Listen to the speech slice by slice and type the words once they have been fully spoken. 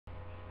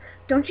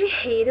Don't you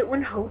hate it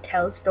when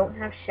hotels don't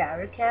have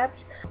shower caps?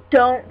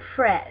 Don't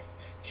fret.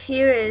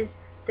 Here is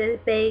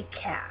the Bay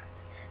Cap.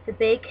 The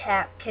Bay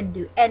Cap can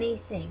do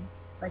anything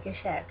like a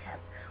shower cap,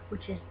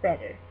 which is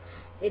better.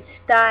 It's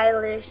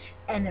stylish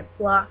and it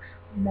blocks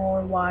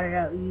more water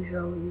out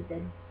usually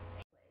than.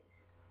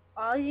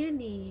 All you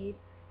need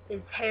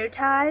is hair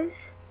ties,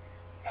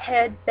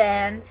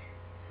 headbands,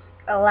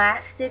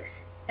 elastics,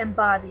 and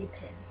bobby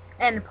pins,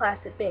 and a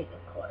plastic bag,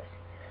 of course.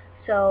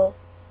 So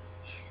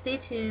stay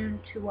tuned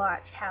to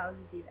watch how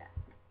you do that.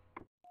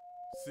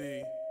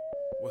 See,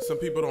 what some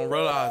people don't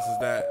realize is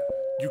that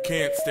you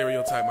can't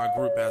stereotype my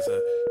group as a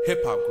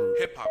hip-hop group.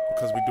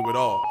 Because we do it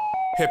all.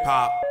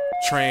 Hip-hop,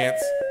 trance,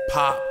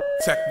 pop,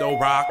 techno,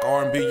 rock,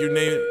 R&B, you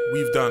name it,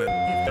 we've done it.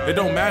 It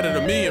don't matter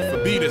to me if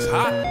a beat is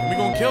hot, we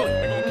gonna kill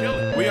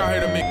it. We out here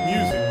to make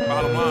music,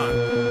 bottom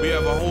line. We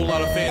have a whole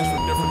lot of fans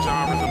from different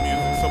genres of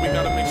music, so we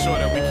gotta make sure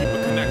that we keep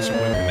a connection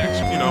with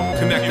you know,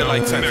 connected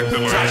like Texas.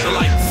 Flash the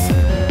lights,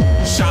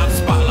 shine the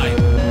spotlight,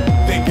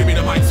 then give me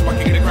the mic so I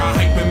can get the crowd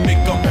hype and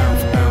make them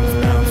bounce, bounce,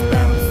 bounce,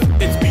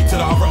 bounce. It's B to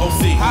the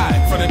R-O-C, hi,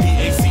 from the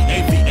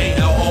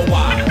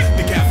D-A-C-A-V-A-L-O-Y,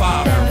 the Cat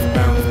 5. Bounce,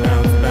 bounce,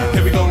 bounce, bounce.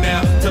 Here we go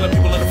now, tell the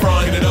people in the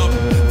front, get it up,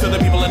 tell the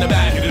people in the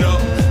back, get it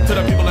up, tell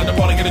the people at the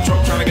party, get it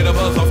drunk, trying to get a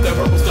buzz off that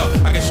purple stuff.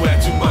 I can swear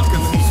too much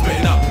cause it's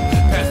spitting up.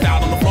 Passed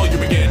out on the floor, you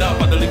been getting up,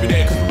 about to leave you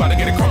there cause we about to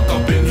get it crunk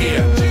up in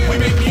here.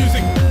 We make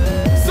music,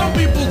 some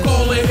people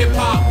call it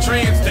hip-hop,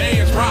 trance,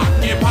 dance, rock,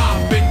 and pop.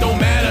 It don't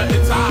matter,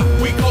 it's hot,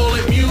 we call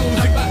it music,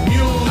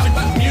 music,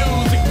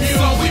 music, music.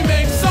 So we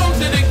make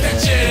songs that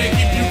catch it and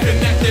keep you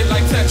connected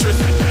like Tetris.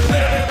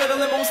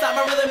 Little won't stop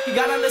my rhythm, you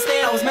gotta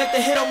understand. I was meant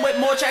to hit them with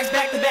more tracks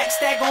back to back,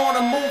 stack on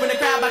them, moving the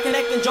crowd by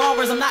connecting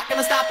genres. I'm not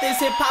gonna stop this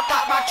hip-hop,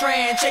 pop, rock,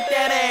 trance. Shake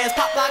that ass,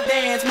 pop, lock,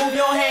 dance, move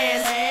your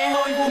hands.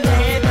 Hold your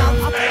head.